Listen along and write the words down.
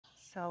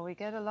So we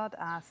get a lot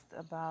asked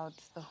about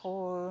the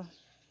whole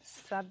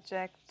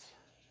subject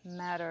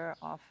matter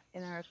of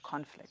inner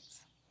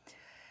conflicts.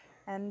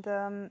 And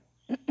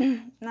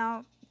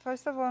now,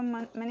 first of all,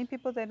 many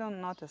people, they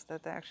don't notice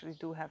that they actually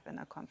do have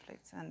inner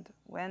conflicts. And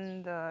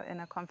when the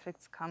inner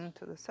conflicts come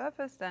to the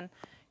surface, then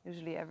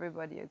usually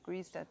everybody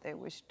agrees that they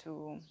wish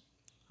to,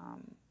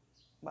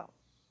 well,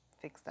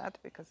 fix that,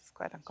 because it's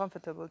quite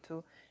uncomfortable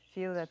to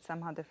feel that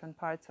somehow different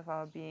parts of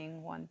our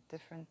being want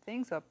different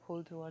things or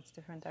pull towards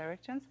different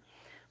directions.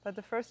 But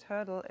the first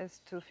hurdle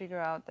is to figure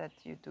out that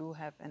you do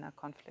have inner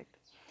conflict.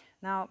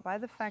 Now, by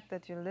the fact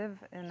that you live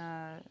in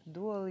a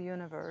dual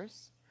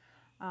universe,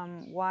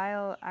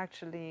 while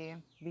actually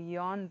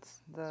beyond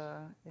the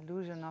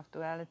illusion of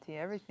duality,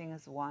 everything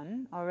is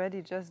one,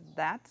 already just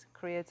that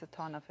creates a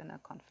ton of inner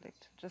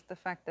conflict. Just the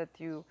fact that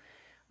you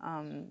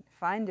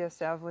find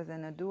yourself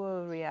within a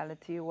dual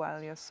reality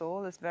while your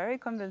soul is very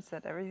convinced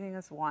that everything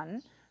is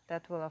one,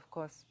 that will of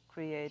course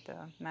create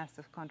a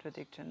massive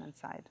contradiction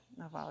inside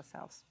of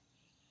ourselves.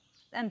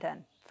 And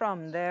then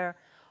from there,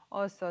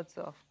 all sorts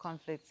of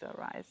conflicts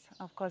arise.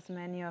 Of course,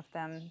 many of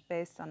them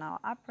based on our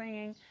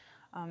upbringing,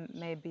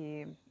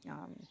 maybe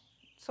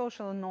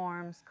social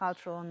norms,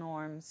 cultural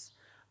norms,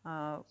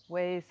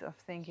 ways of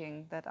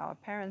thinking that our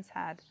parents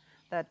had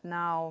that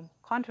now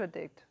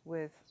contradict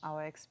with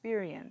our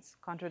experience,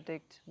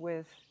 contradict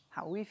with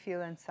how we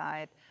feel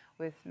inside,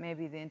 with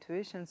maybe the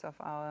intuitions of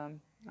our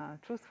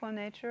truthful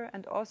nature,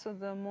 and also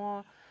the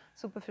more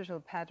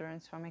superficial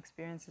patterns from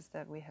experiences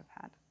that we have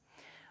had.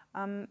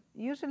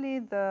 Usually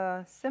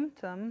the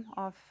symptom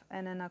of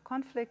an inner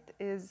conflict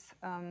is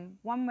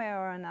one way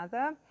or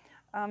another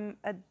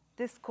a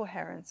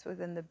discoherence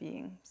within the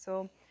being.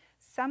 So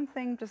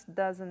something just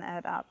doesn't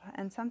add up,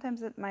 and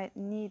sometimes it might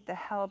need the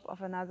help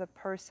of another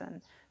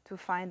person to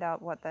find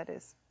out what that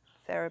is.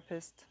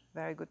 Therapist,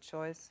 very good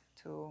choice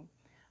to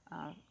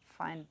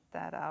find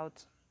that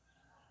out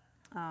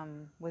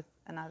with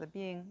another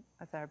being.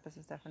 A therapist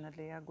is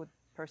definitely a good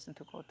person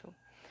to go to.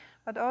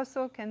 But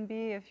also can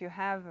be if you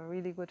have a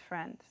really good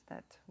friend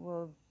that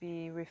will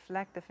be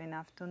reflective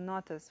enough to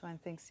notice when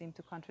things seem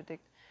to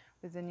contradict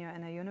within your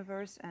inner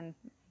universe, and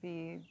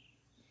be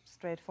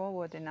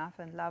straightforward enough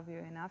and love you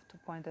enough to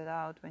point it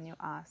out when you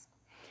ask.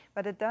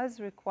 But it does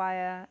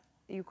require,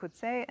 you could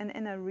say, an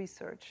inner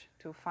research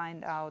to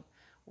find out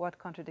what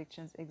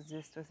contradictions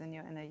exist within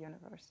your inner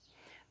universe.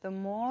 The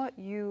more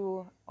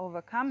you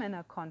overcome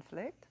inner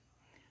conflict,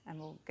 and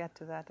we'll get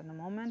to that in a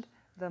moment,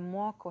 the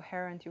more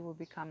coherent you will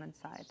become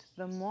inside.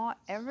 The more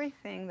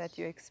everything that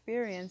you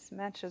experience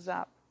matches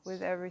up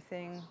with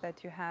everything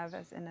that you have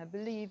as inner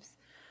beliefs,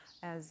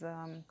 as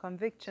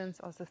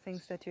convictions, also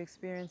things that you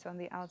experience on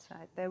the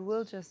outside. There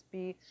will just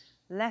be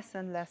less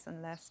and less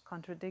and less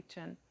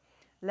contradiction,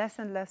 less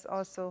and less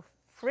also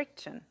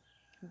friction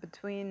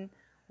between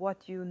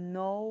what you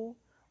know,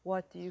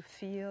 what you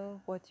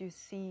feel, what you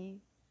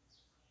see,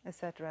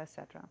 etc.,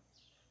 etc.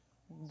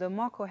 The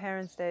more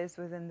coherence there is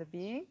within the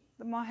being,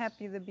 the more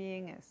happy the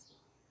being is.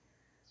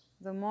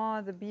 The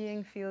more the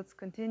being feels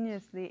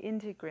continuously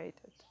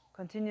integrated,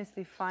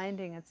 continuously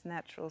finding its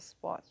natural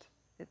spot,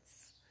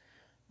 its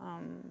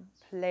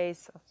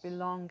place of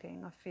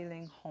belonging, of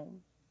feeling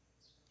home.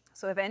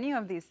 So if any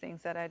of these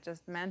things that I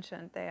just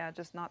mentioned, they are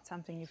just not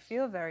something you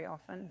feel very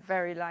often,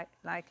 very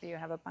likely you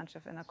have a bunch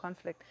of inner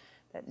conflict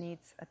that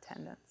needs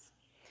attendance.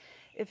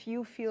 If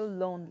you feel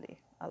lonely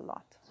a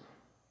lot,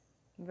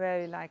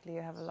 very likely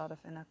you have a lot of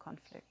inner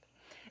conflict.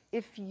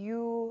 If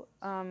you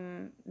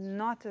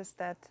notice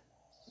that,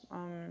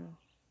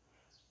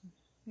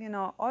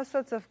 all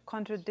sorts of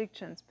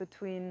contradictions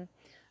between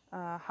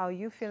how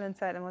you feel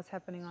inside and what's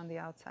happening on the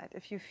outside.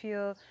 If you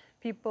feel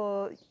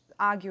people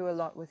argue a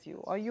lot with you,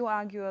 or you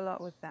argue a lot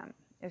with them.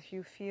 If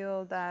you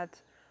feel that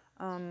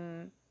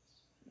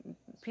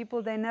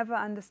people, they never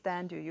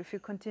understand you. You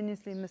feel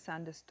continuously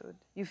misunderstood.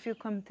 You feel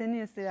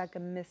continuously like a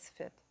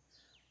misfit.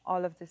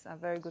 All of these are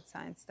very good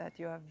signs that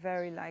you are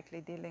very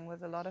likely dealing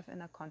with a lot of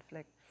inner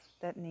conflict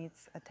that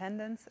needs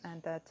attendance,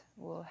 and that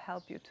will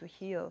help you to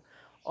heal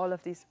all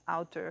of these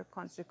outer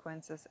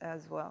consequences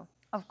as well.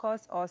 Of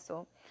course,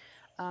 also,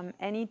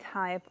 any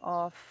type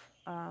of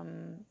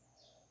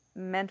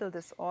mental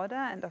disorder,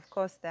 and of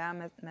course there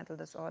are mental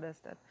disorders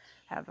that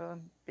have a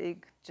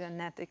big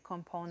genetic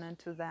component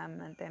to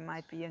them, and they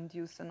might be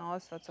induced in all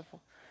sorts of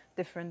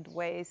different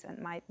ways and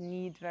might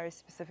need very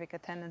specific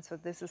attendance. So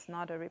this is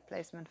not a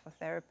replacement for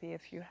therapy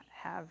if you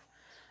have,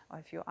 or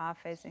if you are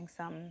facing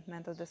some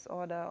mental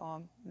disorder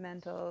or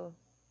mental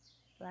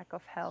lack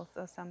of health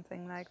or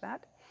something like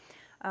that.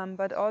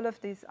 But all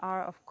of these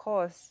are, of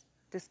course,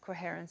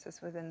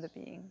 discoherences within the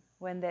being.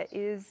 When there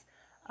is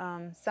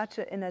such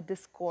an inner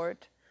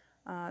discord,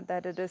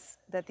 that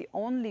the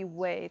only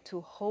way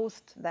to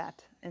host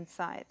that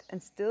inside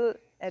and still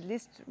at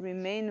least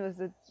remain with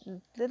a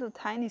little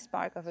tiny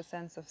spark of a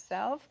sense of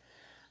self,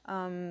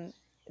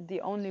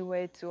 the only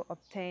way to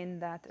obtain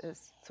that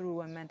is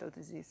through a mental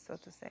disease, so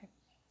to say.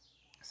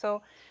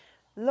 So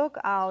look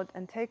out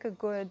and take a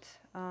good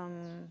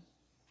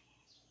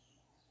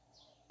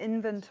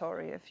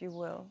inventory, if you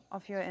will,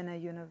 of your inner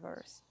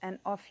universe and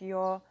of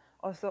your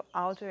also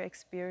outer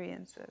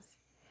experiences.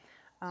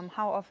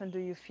 How often do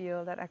you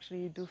feel that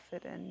actually you do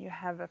fit in? You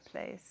have a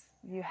place,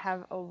 you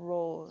have a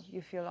role,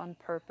 you feel on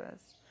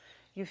purpose,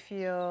 you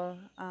feel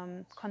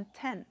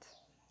content,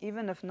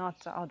 even if not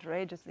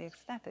outrageously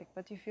ecstatic,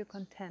 but you feel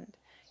content,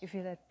 you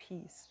feel at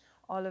peace.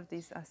 All of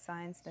these are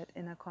signs that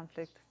inner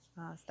conflict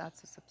starts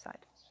to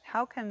subside.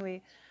 How can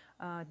we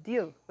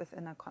deal with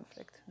inner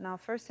conflict? Now,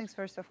 first things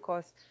first, of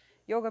course,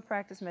 yoga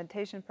practice,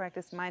 meditation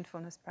practice,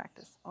 mindfulness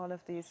practice. All of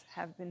these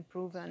have been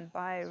proven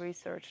by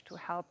research to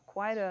help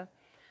quite a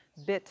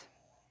bit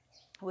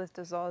with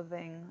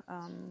dissolving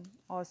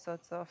all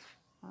sorts of,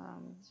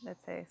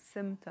 let's say,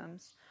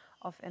 symptoms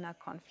of inner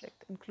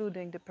conflict,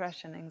 including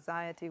depression,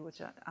 anxiety,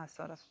 which are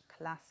sort of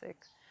classic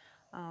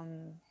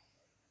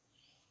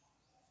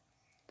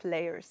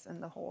players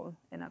in the whole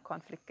inner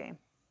conflict game.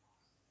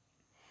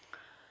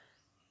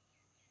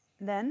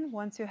 Then,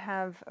 once you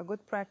have a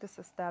good practice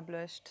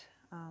established,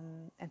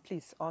 and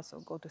please also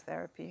go to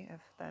therapy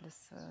if that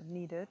is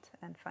needed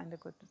and find a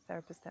good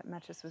therapist that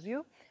matches with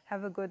you.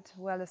 Have a good,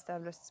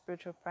 well-established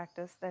spiritual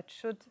practice that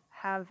should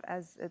have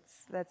as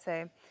its, let's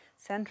say,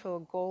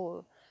 central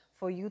goal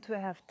for you to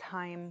have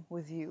time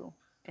with you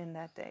in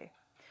that day.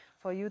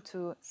 For you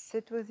to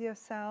sit with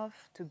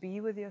yourself, to be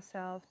with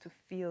yourself, to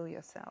feel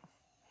yourself.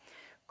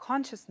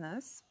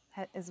 Consciousness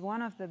is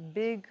one of the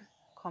big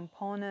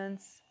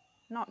components,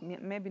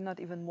 maybe not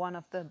even one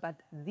of the, but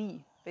the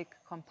big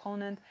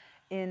component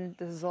in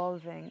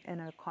dissolving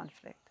inner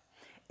conflict.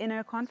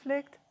 Inner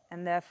conflict,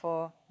 and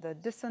therefore the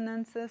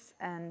dissonances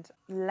and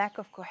lack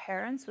of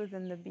coherence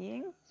within the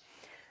being,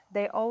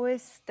 they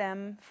always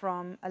stem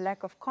from a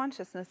lack of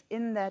consciousness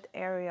in that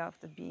area of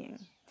the being.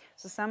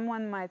 So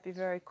someone might be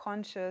very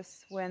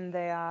conscious when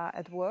they are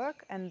at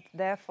work, and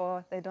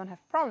therefore they don't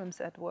have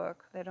problems at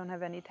work. They don't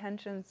have any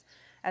tensions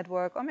at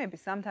work, or maybe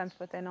sometimes,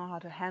 but they know how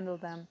to handle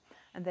them.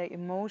 And their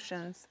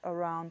emotions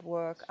around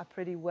work are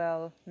pretty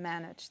well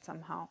managed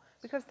somehow,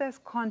 because there's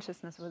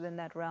consciousness within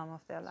that realm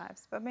of their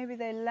lives. But maybe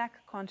they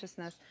lack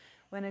consciousness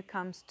when it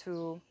comes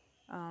to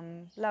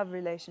love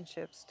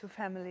relationships, to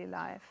family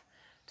life,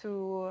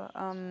 to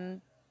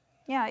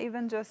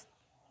even just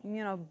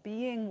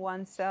being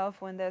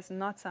oneself when there's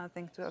not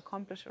something to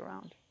accomplish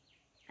around.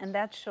 And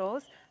that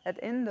shows that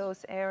in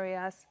those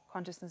areas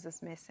consciousness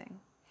is missing.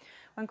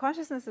 When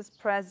consciousness is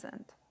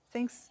present,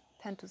 things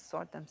tend to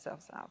sort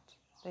themselves out.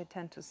 They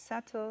tend to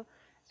settle,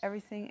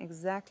 everything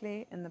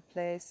exactly in the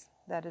place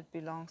that it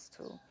belongs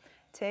to,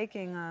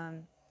 taking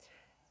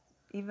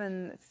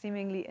even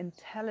seemingly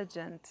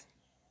intelligent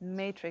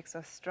matrix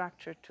or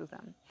structure to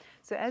them.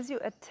 So as you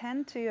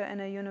attend to your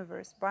inner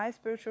universe by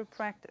spiritual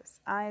practice,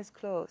 eyes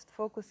closed,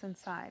 focus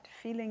inside,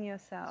 feeling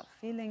yourself,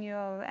 feeling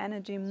your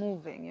energy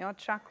moving, your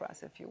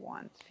chakras if you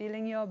want,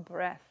 feeling your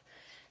breath,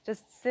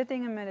 just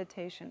sitting in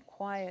meditation,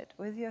 quiet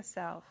with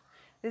yourself.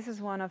 This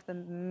is one of the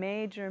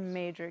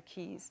major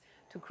keys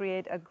to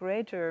create a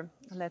greater,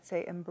 let's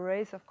say,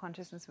 embrace of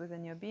consciousness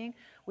within your being,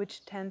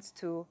 which tends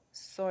to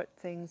sort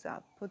things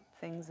out, put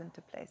things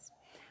into place.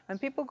 When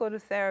people go to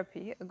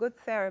therapy, a good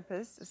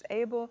therapist is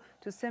able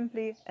to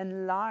simply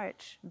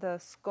enlarge the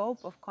scope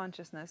of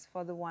consciousness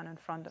for the one in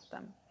front of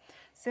them.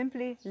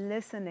 Simply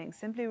listening,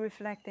 simply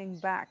reflecting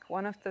back.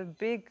 One of the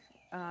big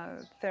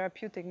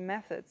therapeutic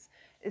methods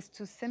is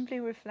to simply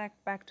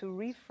reflect back, to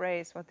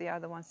rephrase what the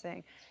other one's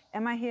saying.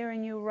 Am I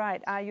hearing you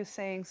right? Are you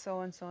saying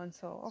so and so and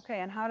so? Okay,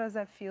 and how does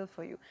that feel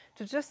for you?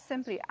 To just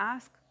simply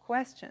ask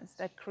questions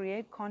that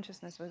create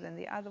consciousness within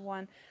the other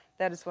one.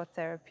 That is what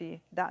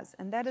therapy does.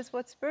 And that is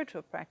what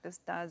spiritual practice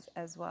does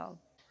as well.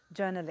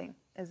 Journaling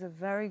is a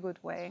very good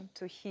way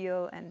to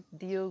heal and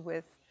deal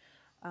with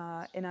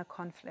inner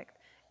conflict.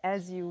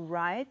 As you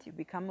write, you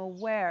become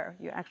aware.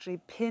 You actually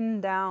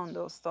pin down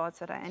those thoughts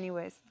that are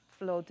anyways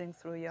floating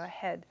through your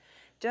head.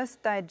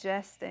 Just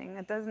digesting.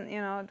 It doesn't, you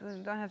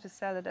don't have to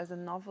sell it as a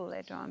novel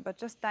later on, but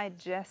just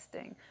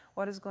digesting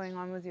what is going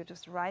on with you,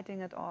 just writing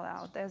it all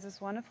out. There's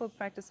this wonderful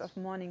practice of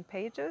morning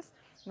pages,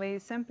 where you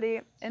simply,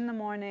 in the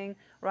morning,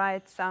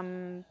 write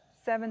some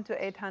 700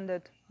 to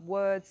 800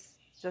 words,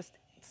 just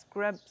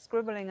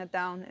scribbling it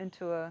down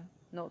into a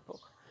notebook,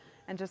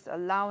 and just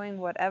allowing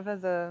whatever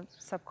the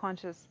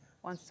subconscious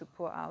wants to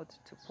pour out,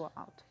 to pour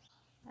out.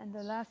 And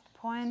the last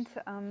point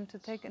to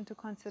take into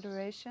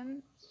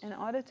consideration, in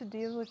order to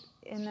deal with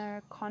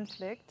inner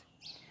conflict,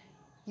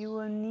 you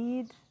will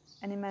need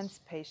an immense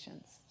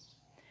patience.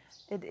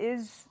 It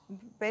is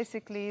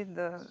basically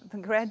the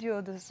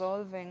gradual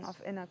dissolving of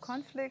inner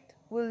conflict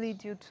will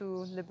lead you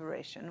to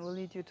liberation, will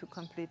lead you to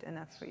complete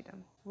inner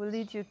freedom, will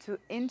lead you to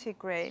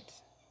integrate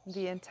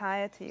the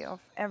entirety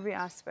of every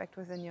aspect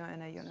within your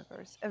inner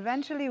universe.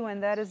 Eventually, when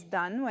that is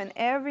done, when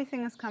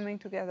everything is coming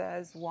together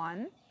as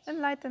one,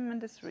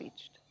 enlightenment is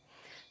reached.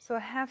 So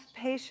have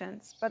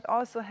patience, but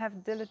also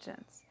have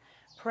diligence.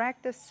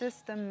 Practice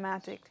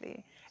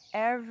systematically.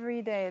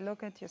 Every day,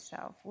 look at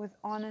yourself with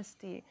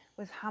honesty,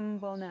 with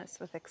humbleness,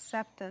 with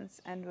acceptance,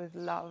 and with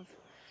love.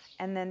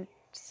 And then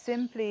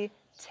simply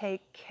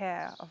take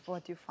care of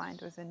what you find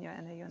within your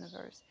inner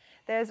universe.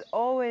 There's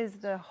always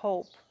the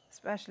hope,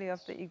 especially of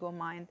the ego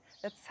mind,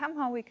 that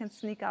somehow we can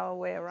sneak our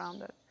way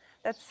around it.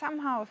 That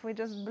somehow if we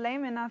just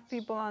blame enough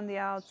people on the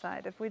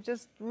outside, if we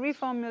just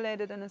reformulate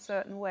it in a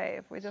certain way,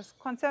 if we just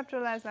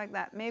conceptualize like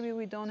that, maybe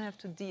we don't have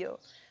to deal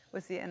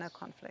with the inner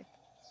conflict.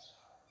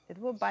 It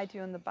will bite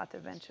you in the butt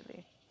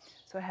eventually.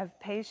 So have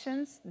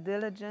patience,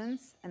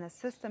 diligence, and a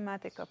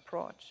systematic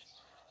approach.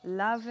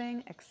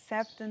 Loving,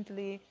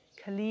 acceptantly,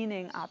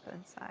 cleaning up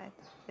inside.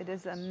 It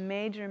is a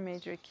major,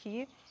 major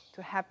key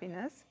to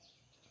happiness.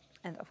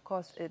 And of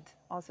course, it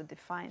also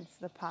defines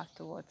the path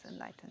towards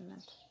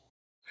enlightenment.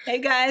 Hey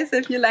guys,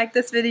 if you like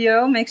this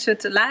video, make sure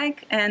to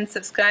like and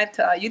subscribe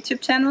to our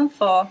YouTube channel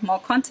for more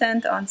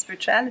content on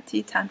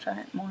spirituality, Tantra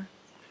and more.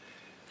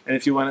 And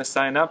if you want to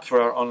sign up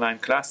for our online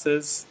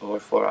classes or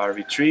for our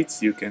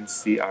retreats, you can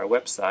see our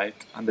website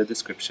on the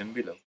description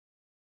below.